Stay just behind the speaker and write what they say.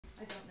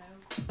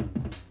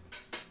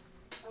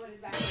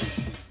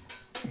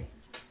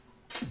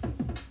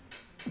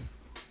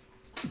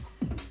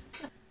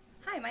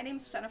My name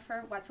is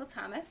Jennifer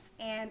Wetzel-Thomas,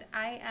 and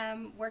I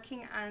am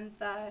working on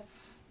the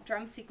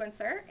drum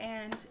sequencer,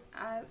 and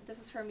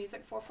this is for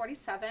Music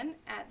 447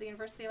 at the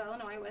University of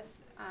Illinois with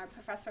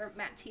Professor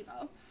Matthew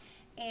Thibeault.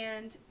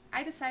 And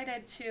I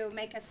decided to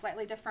make a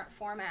slightly different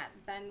format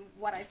than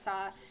what I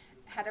saw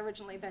had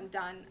originally been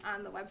done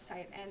on the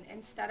website, and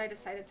instead I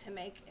decided to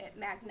make it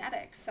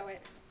magnetic, so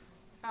it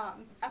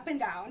up and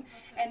down,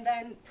 and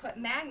then put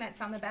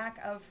magnets on the back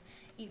of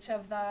each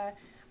of the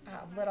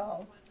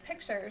little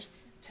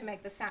pictures to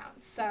make the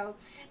sounds. So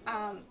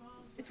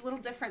it's a little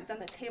different than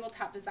the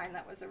tabletop design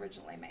that was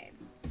originally made.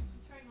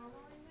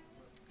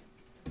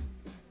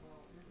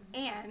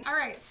 And all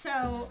right,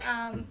 so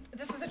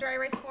this is a dry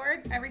erase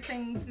board.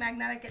 Everything's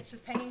magnetic. It's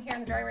just hanging here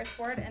on the dry erase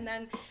board. And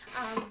then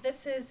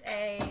this is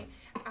a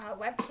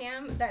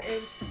webcam that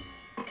is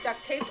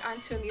duct taped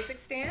onto a music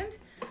stand,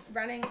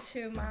 running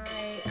to my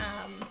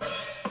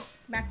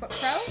MacBook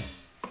Pro.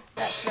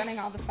 That's running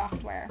all the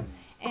software.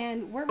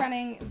 And we're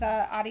running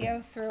the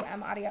audio through the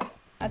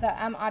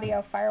M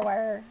Audio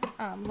FireWire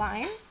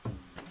line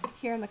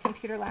here in the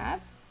computer lab,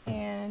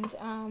 and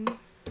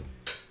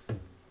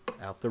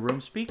out the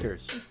room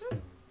speakers. Mm-hmm.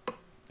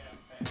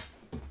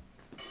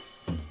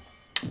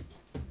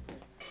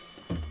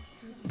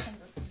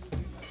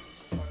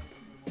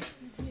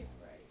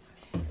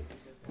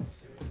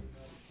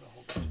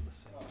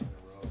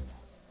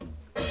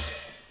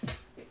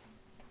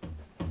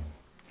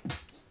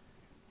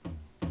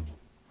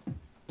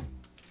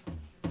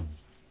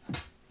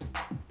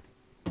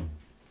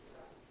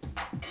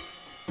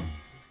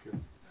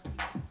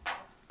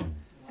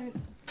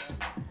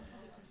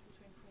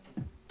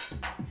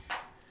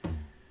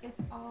 It's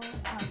all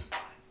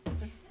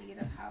the speed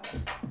of how it's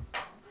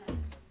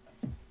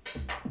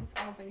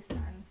all based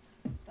on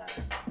the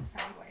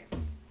sound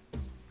waves.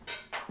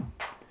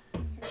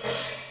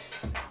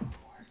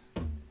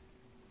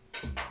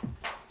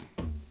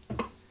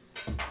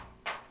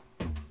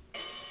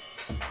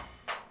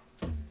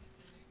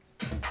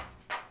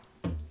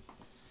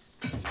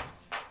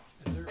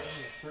 Is there only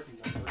a certain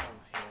number of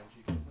hands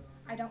you can put on?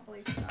 I don't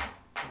believe so.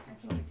 I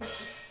think you could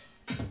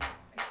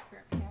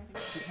experiment.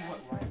 So if you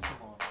want one song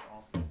on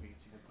all 4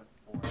 beats, you can put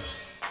 4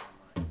 on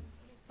line.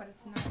 But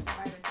it's not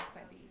divided just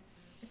by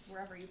beats. It's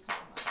wherever you put them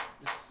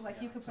up. So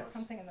like you could put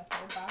something in the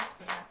third box,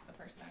 and that's the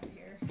first sound you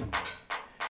hear.